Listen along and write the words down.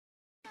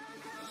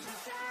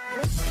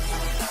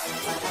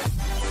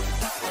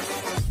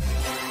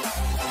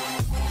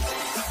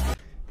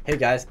Hey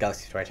guys,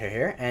 Galaxy Right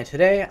here, and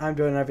today I'm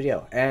doing another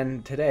video.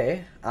 And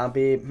today I'll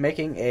be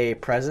making a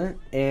present,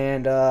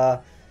 and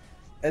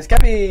it's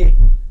gonna be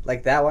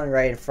like that one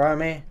right in front of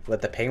me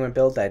with the penguin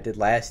build that I did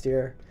last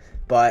year,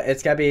 but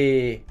it's gonna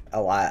be a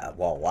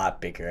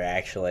lot bigger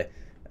actually.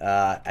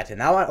 I did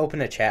not want to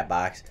open a chat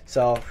box,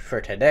 so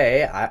for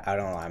today, I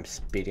don't know, I'm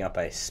speeding up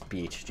my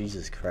speech.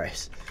 Jesus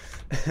Christ,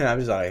 I'm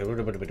just like, all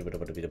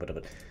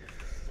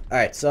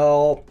right,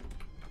 so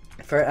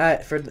for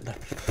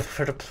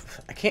the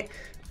I can't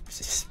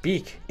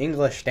speak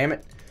English, damn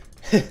it.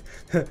 Okay,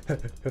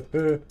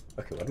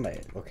 what am I?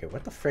 Okay,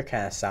 what the frick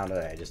kind of sound did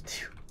I just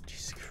do?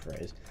 Jesus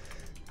Christ.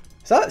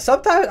 So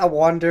sometimes I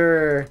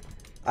wonder.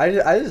 I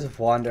just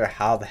wonder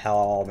how the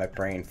hell my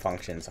brain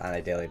functions on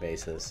a daily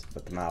basis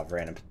with the amount of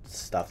random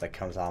stuff that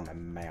comes out of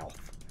my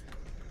mouth.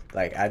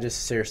 Like, I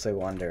just seriously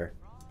wonder.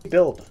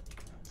 Build,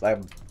 like,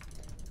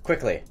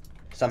 quickly,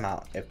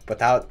 somehow,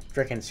 without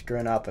freaking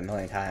screwing up a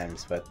million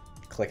times, but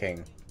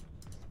clicking.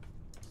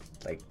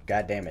 Like,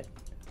 god damn it.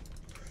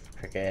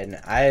 Freaking,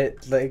 I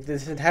like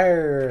this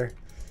entire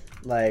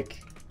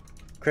like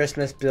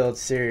Christmas build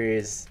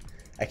series.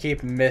 I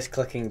keep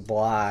misclicking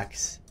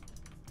blocks,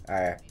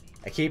 or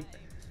I keep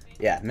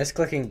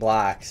misclicking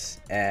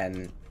blocks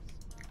and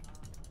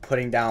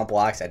putting down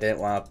blocks I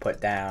didn't want to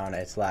put down.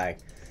 It's like,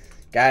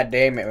 god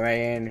damn it,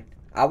 man.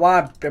 I'm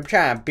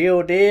trying to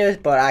build this,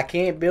 but I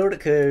can't build it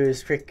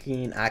because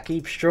freaking I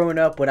keep screwing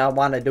up what I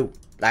want to do.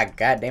 Like,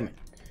 god damn it,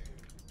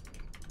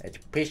 it's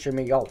pissing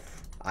me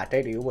off. I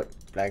tell you what,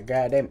 like,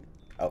 god damn it.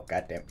 Oh,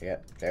 goddamn, yeah,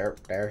 there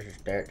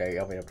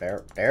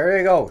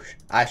it goes.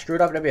 I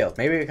screwed up the build.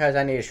 Maybe because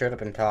I need to shut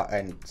up and talk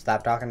and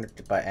stop talking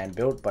and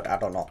build, but I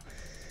don't know.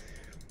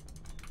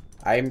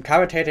 I'm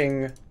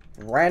commentating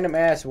random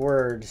ass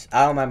words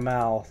out of my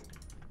mouth.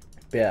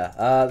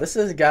 Yeah, this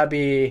has gotta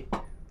be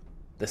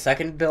the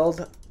second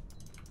build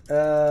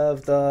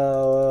of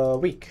the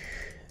week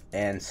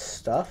and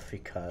stuff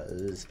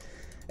because,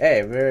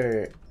 hey,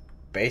 we're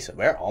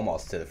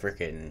almost to the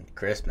freaking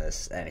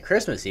Christmas and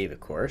Christmas Eve, of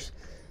course.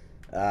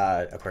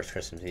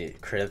 Christmas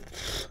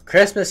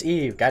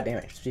Eve. God damn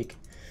it, speak.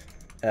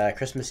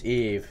 Christmas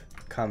Eve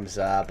comes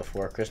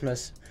before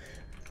Christmas.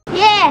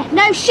 Yeah,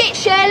 no shit,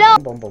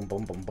 Sherlock. Boom, boom,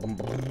 boom, boom, boom,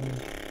 boom.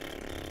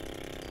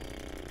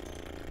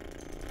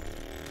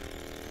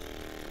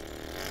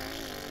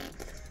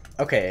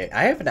 Okay,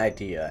 I have an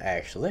idea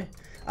actually.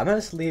 I'm gonna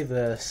just leave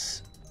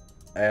this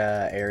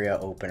area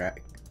open.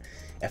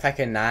 If I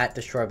cannot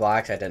destroy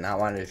blocks I did not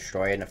want to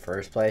destroy in the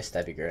first place,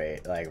 that'd be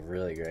great. Like,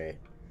 really great.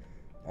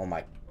 Oh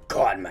my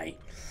god, mate.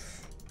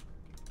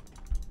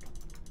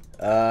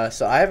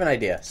 So I have an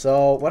idea.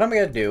 So what I'm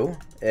gonna do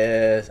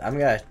is I'm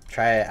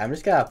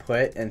just gonna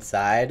put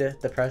inside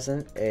the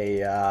present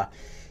a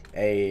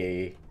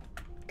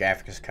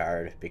graphics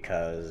card,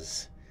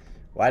 because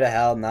why the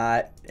hell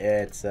not?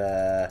 It's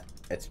I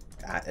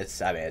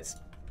mean, it's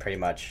pretty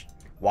much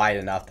wide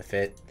enough to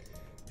fit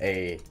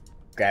a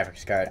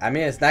graphics card. I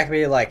mean, it's not gonna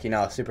be like, you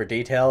know, super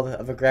detailed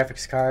of a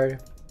graphics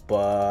card,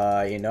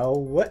 but you know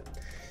what?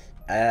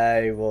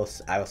 I will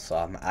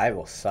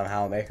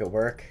somehow make it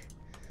work.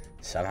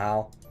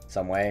 Somehow,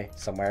 some way,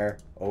 somewhere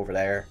over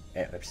there.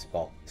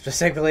 Well,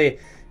 specifically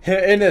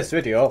in this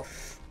video,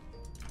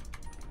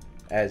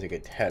 as you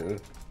can tell,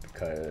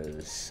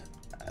 because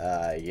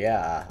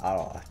yeah, I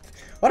don't know.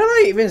 What am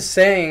I even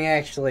saying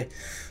actually?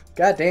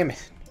 God damn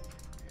it.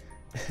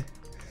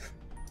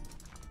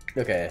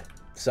 Okay,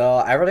 so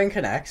everything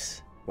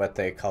connects with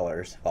the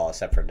colors, well,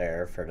 except for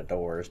the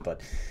doors, but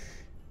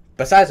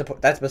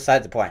that's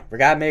besides the point. We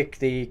gotta make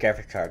the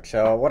graphics card.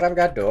 So what I'm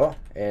gonna do,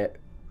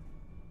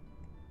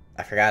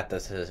 I forgot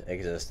this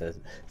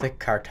existed. The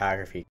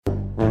cartography.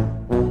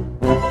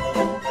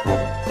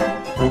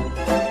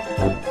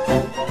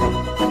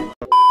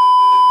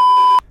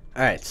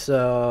 Alright,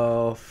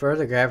 so for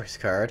the graphics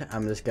card,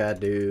 I'm just gonna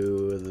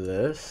do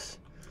this.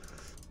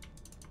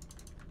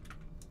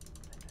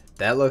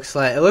 It looks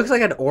like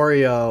an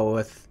Oreo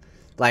with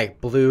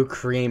like blue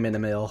cream in the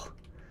middle.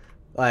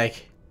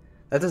 Like,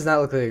 that does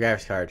not look like a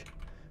graphics card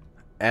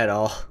at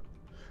all.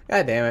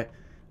 God damn it.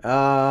 You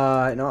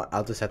know what?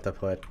 I'll just have to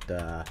put,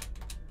 no,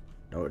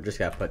 we're just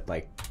gotta put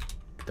like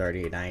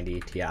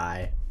 3090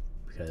 Ti,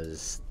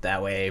 because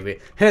that way we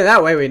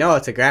know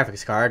it's a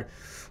graphics card.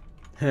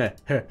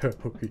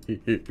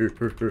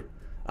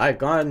 I've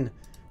gone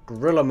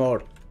gorilla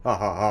mode. Ha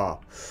ha ha.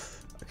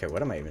 Okay,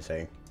 what am I even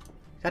saying?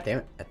 God damn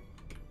it.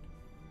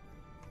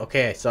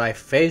 Okay, so I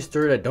phased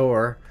through the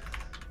door.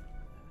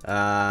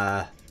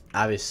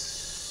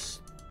 Obviously,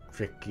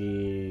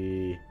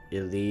 tricky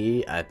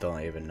elite. I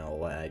don't even know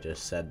what I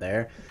just said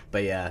there,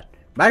 but yeah,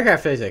 Minecraft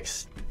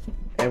physics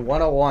and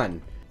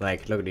 101.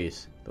 Like, look at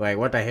these. Like,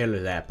 what the hell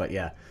is that? But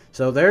yeah,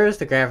 so there's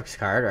the graphics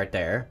card right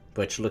there,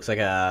 which looks like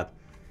a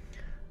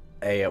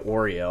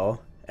Oreo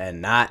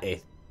and not a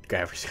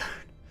graphics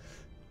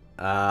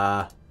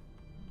card.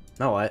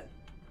 Know what?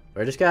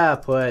 We're just gonna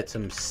put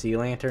some sea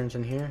lanterns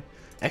in here.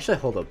 Actually,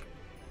 hold up.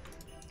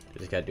 We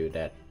just gotta do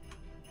that.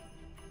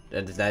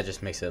 That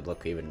just makes it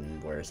look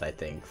even worse, I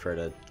think, for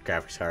the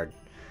graphics card.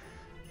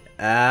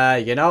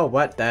 You know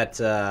what?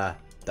 That's all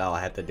I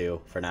have to do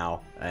for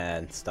now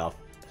and stuff.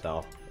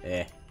 So,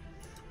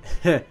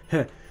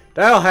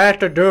 that'll have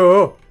to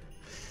do.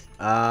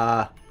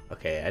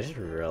 Okay, I just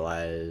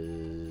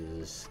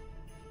realized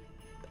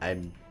I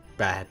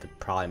had to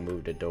probably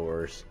move the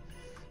doors.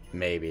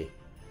 Maybe.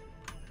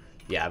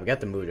 Yeah, I've got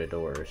to move the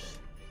doors.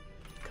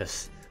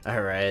 Because I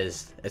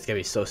realized it's gonna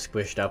be so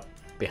squished up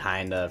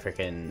behind a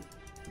freaking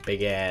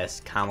big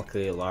ass,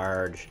 comically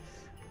large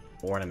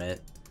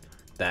ornament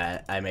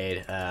that I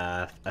made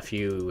a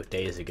few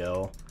days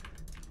ago.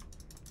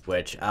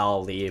 Which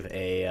I'll leave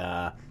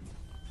a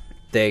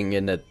thing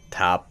in the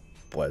top,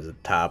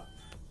 top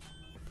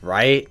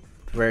right,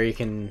 where you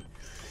can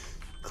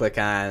click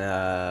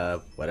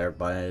on whatever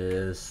button it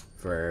is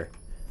for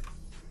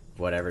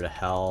whatever the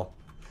hell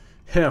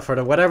for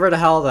the whatever the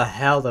hell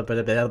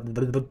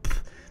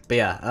but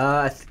yeah,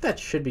 I think that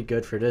should be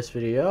good for this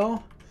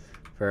video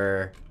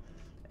for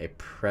a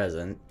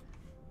present.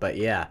 But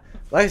yeah,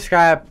 like,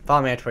 subscribe,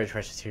 follow me on Twitter,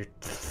 Twitch,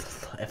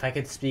 if I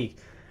could speak,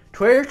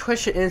 Twitter,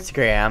 Twitch, and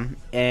Instagram.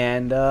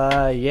 And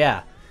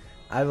yeah,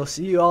 I will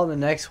see you all in the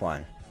next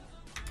one.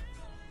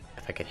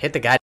 If I could hit the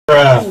guy.